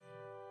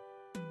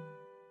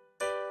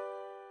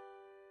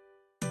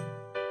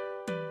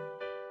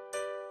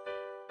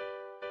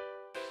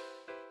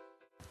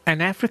An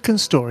African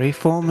story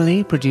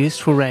formerly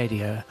produced for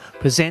radio,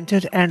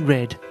 presented and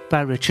read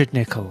by Richard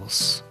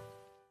Nicholls.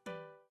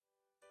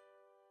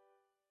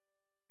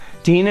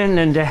 Dean and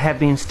Linda had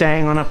been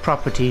staying on a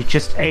property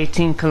just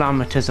 18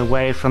 kilometers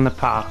away from the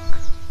park.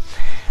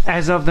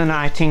 As of the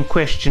night in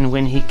question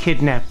when he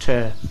kidnapped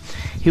her,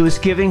 he was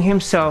giving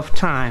himself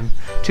time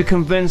to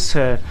convince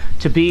her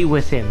to be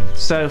with him.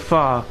 So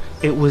far,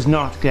 it was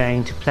not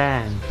going to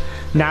plan.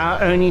 Now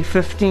only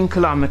 15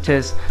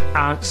 kilometers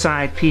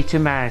outside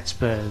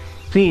Pietermaritzburg.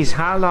 Please,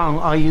 how long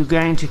are you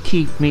going to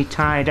keep me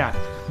tied up?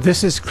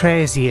 This is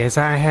crazy as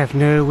I have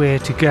nowhere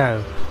to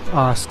go,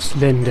 asks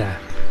Linda.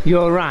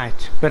 You're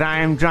right, but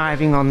I am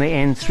driving on the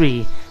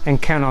N3 and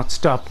cannot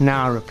stop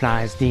now,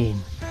 replies Dean.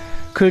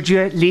 Could you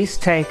at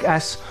least take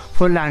us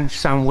for lunch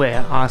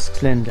somewhere,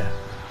 asks Linda.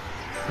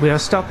 We are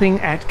stopping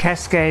at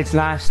Cascades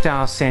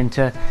Lifestyle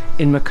Centre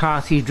in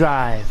McCarthy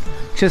Drive,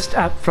 just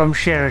up from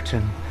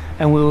Sheraton,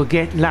 and we will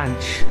get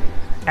lunch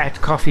at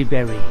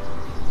Coffeeberry.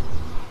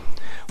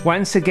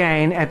 Once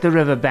again at the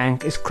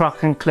riverbank is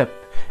Croc and Clip,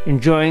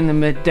 enjoying the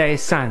midday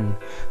sun.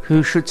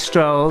 Who should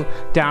stroll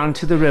down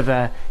to the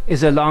river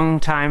is a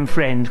long-time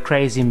friend,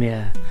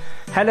 Crazymere.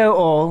 Hello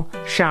all,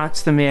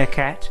 shouts the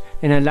meerkat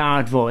in a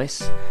loud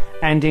voice,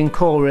 and in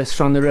chorus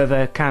from the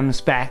river comes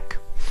back.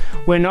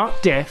 We're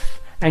not deaf,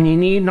 and you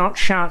need not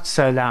shout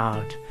so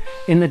loud.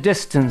 In the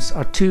distance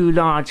are two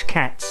large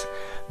cats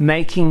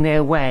making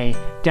their way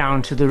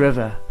down to the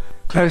river,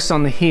 close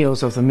on the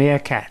heels of the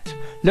meerkat.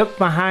 Look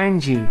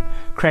behind you,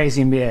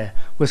 Crazymere,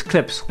 was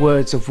Clip's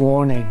words of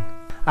warning.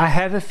 I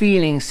have a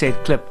feeling,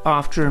 said Clip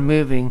after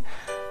removing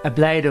a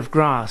blade of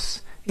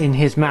grass in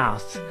his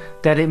mouth,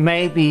 that it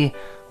may be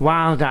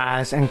Wild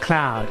Eyes and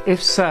Cloud.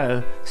 If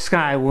so,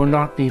 Sky will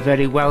not be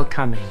very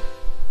welcoming.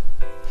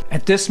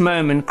 At this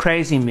moment,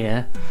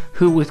 Crazymere,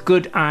 who with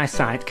good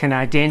eyesight can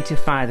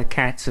identify the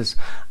cats as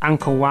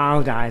Uncle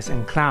Wild Eyes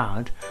and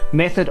Cloud,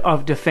 method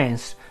of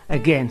defense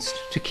against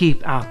to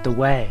keep out the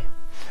way.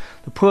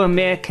 The poor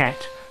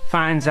meerkat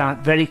finds out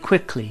very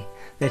quickly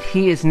that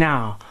he is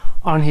now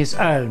on his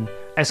own,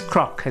 as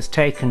Croc has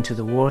taken to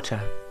the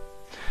water,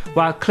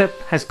 while Clip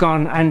has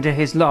gone under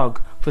his log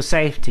for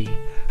safety.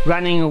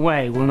 Running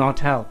away will not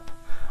help.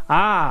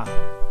 Ah,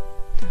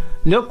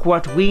 look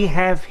what we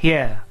have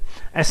here.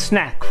 A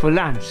snack for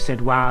lunch,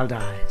 said Wild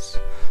Eyes.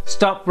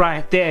 Stop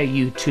right there,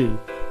 you two,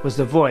 was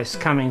the voice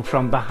coming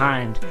from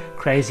behind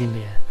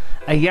Crazymere.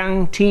 A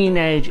young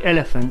teenage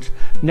elephant,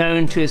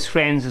 known to his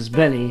friends as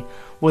Billy,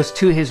 was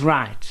to his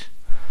right,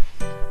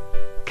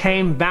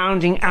 came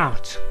bounding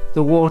out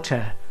the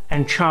water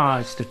and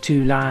charged the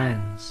two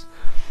lions.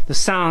 The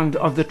sound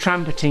of the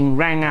trumpeting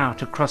rang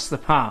out across the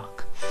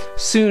park.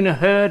 Soon a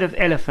herd of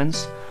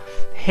elephants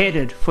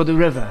headed for the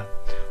river,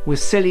 with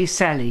Silly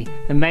Sally,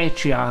 the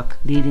matriarch,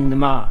 leading the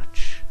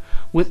march.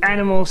 With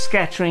animals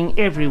scattering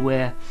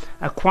everywhere,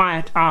 a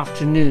quiet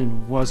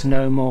afternoon was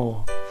no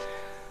more.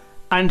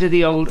 Under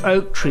the old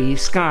oak tree,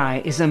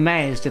 Sky is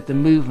amazed at the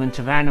movement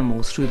of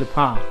animals through the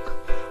park,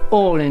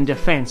 all in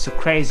defence of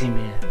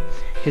Crazymere.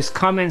 His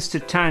comments to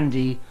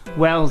Tandy,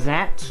 well,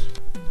 that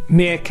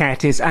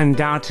meerkat is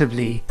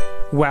undoubtedly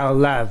well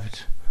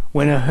loved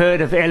when a herd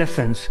of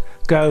elephants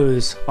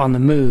goes on the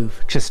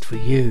move just for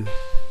you.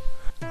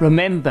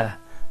 Remember,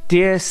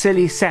 dear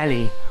Silly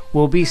Sally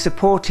will be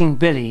supporting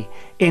Billy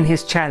in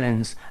his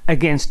challenge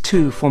against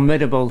two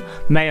formidable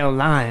male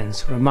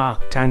lions,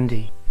 remarked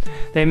Tandy.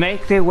 They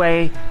make their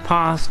way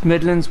past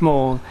Midlands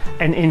Mall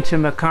and into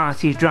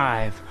McCarthy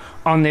Drive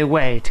on their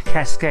way to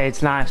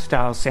Cascades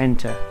Lifestyle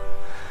Centre.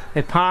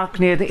 They park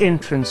near the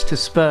entrance to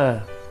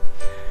Spur.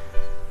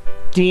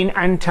 Dean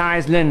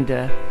unties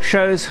Linda,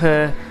 shows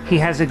her he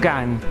has a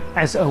gun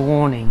as a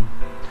warning.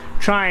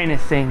 Try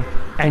anything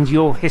and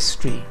your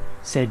history,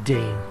 said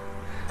Dean.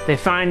 They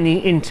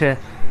finally enter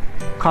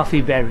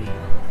Coffeeberry.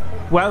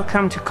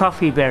 Welcome to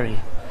Coffeeberry.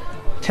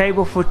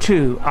 Table for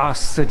two,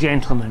 asks the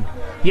gentleman.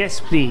 Yes,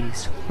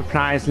 please,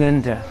 replies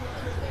Linda.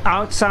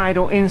 Outside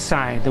or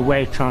inside, the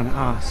waitron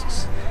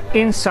asks.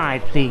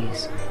 Inside,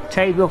 please.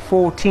 Table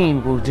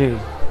 14 will do,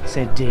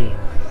 said Dean.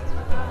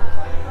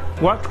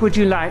 What would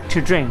you like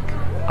to drink?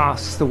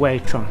 Asks the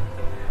waitron.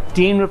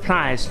 Dean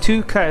replies,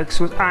 2 Cokes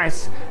with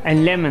ice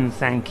and lemon,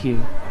 thank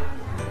you.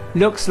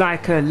 Looks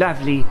like a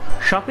lovely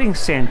shopping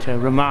centre,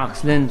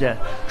 remarks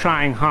Linda,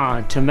 trying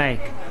hard to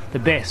make the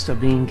best of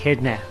being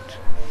kidnapped.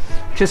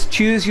 Just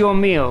choose your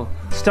meal.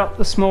 Stop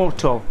the small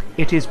talk.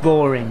 It is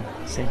boring,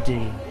 said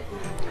Dean.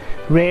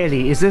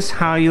 Really, is this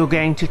how you're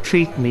going to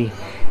treat me?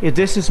 If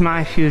this is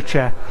my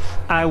future,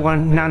 I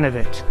want none of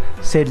it,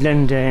 said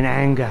Linda in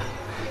anger.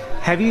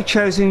 Have you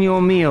chosen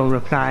your meal?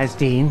 Replies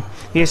Dean.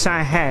 Yes,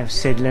 I have,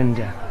 said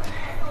Linda.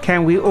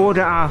 Can we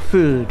order our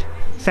food?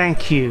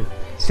 Thank you,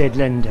 said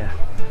Linda.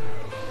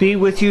 Be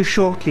with you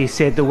shortly,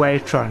 said the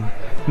waitron.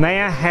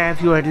 May I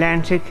have your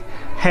Atlantic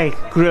hake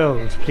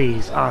grilled,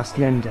 please? Asked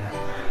Linda.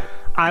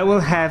 I will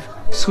have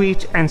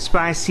sweet and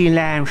spicy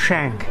lamb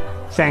shank,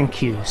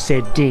 thank you,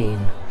 said Dean.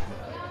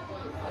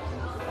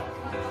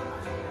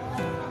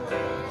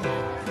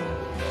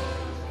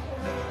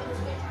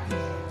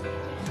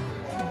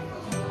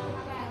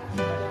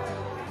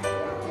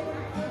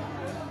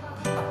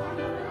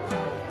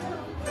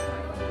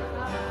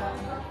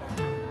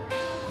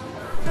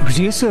 The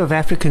producer of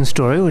African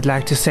Story would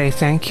like to say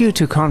thank you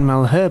to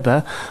Conmal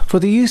Herber for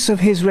the use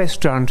of his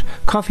restaurant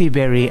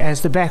Coffeeberry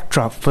as the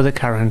backdrop for the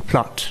current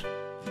plot.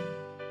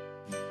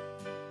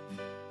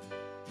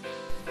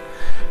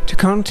 To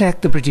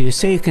contact the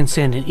producer, you can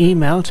send an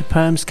email to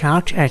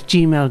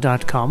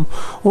poemscouch@gmail.com,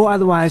 or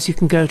otherwise you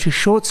can go to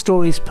Short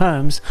Stories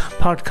Poems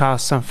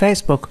Podcasts on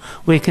Facebook,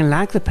 where you can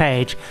like the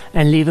page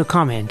and leave a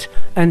comment.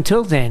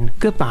 Until then,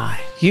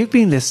 goodbye. You've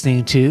been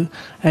listening to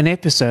an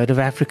episode of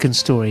African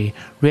Story,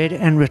 read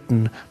and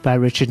written by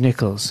Richard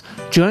Nicholls.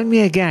 Join me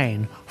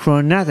again for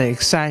another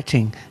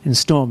exciting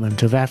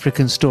installment of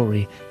African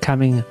Story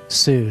coming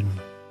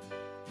soon.